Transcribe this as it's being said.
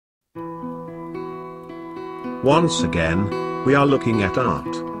Once again, we are looking at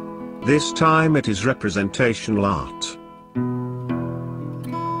art. This time it is representational art.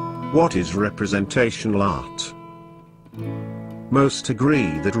 What is representational art? Most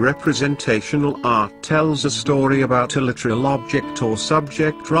agree that representational art tells a story about a literal object or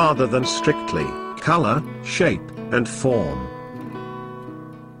subject rather than strictly color, shape, and form.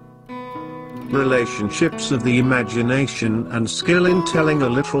 Relationships of the imagination and skill in telling a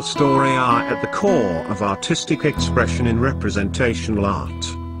literal story are at the core of artistic expression in representational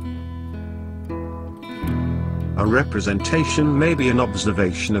art. A representation may be an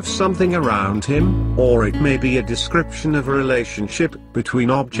observation of something around him, or it may be a description of a relationship between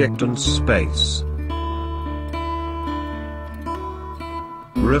object and space.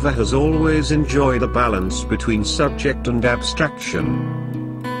 Rive has always enjoyed a balance between subject and abstraction.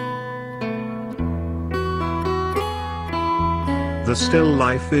 The still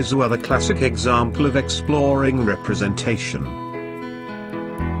life is another classic example of exploring representation.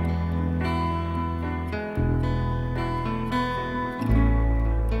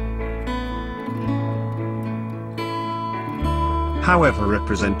 However,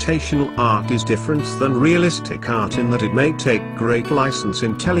 representational art is different than realistic art in that it may take great license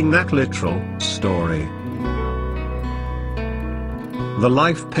in telling that literal story. The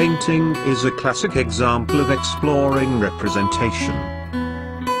life painting is a classic example of exploring representation.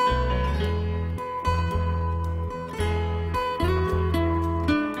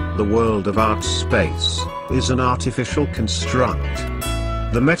 The world of art space is an artificial construct.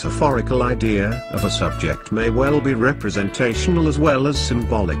 The metaphorical idea of a subject may well be representational as well as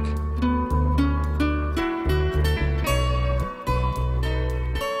symbolic.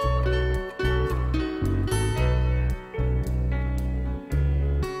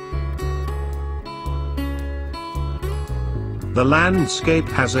 The landscape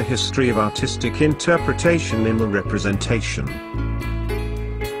has a history of artistic interpretation in the representation.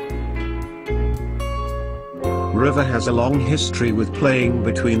 Rive has a long history with playing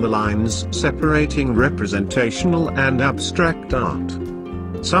between the lines separating representational and abstract art.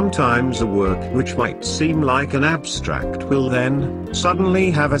 Sometimes a work which might seem like an abstract will then suddenly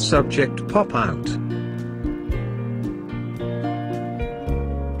have a subject pop out.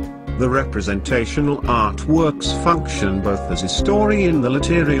 The representational artworks function both as a story in the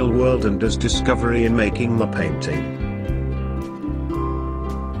material world and as discovery in making the painting.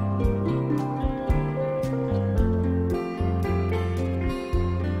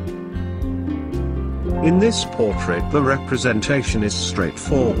 In this portrait the representation is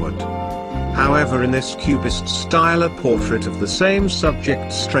straightforward. However, in this cubist style a portrait of the same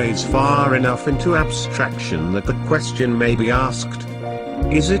subject strays far enough into abstraction that the question may be asked: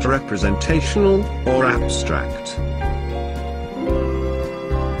 is it representational or abstract?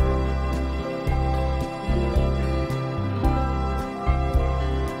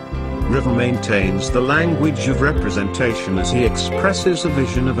 Rive maintains the language of representation as he expresses a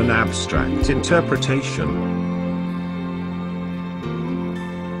vision of an abstract interpretation.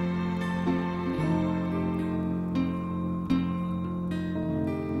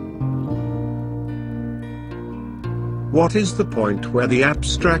 What is the point where the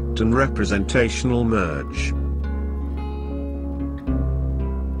abstract and representational merge?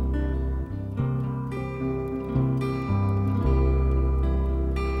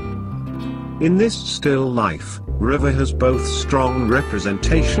 In this still life, Rive has both strong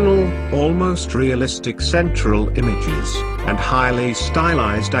representational, almost realistic central images, and highly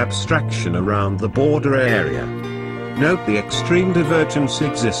stylized abstraction around the border area. Note the extreme divergence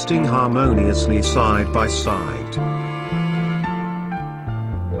existing harmoniously side by side.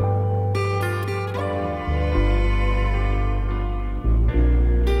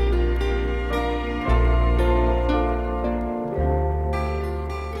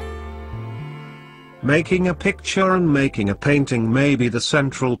 Making a picture and making a painting may be the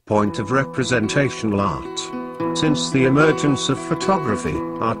central point of representational art. Since the emergence of photography,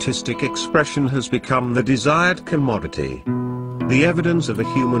 artistic expression has become the desired commodity. The evidence of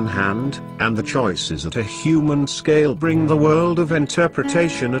a human hand, and the choices at a human scale bring the world of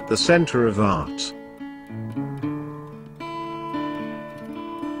interpretation at the center of art.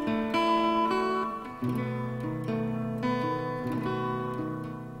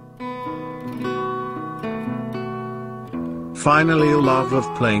 Finally, a love of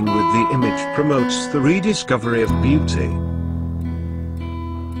playing with the image promotes the rediscovery of beauty.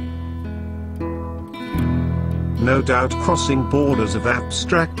 No doubt crossing borders of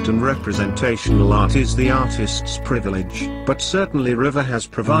abstract and representational art is the artist's privilege, but certainly Rive has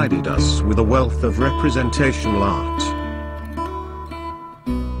provided us with a wealth of representational art.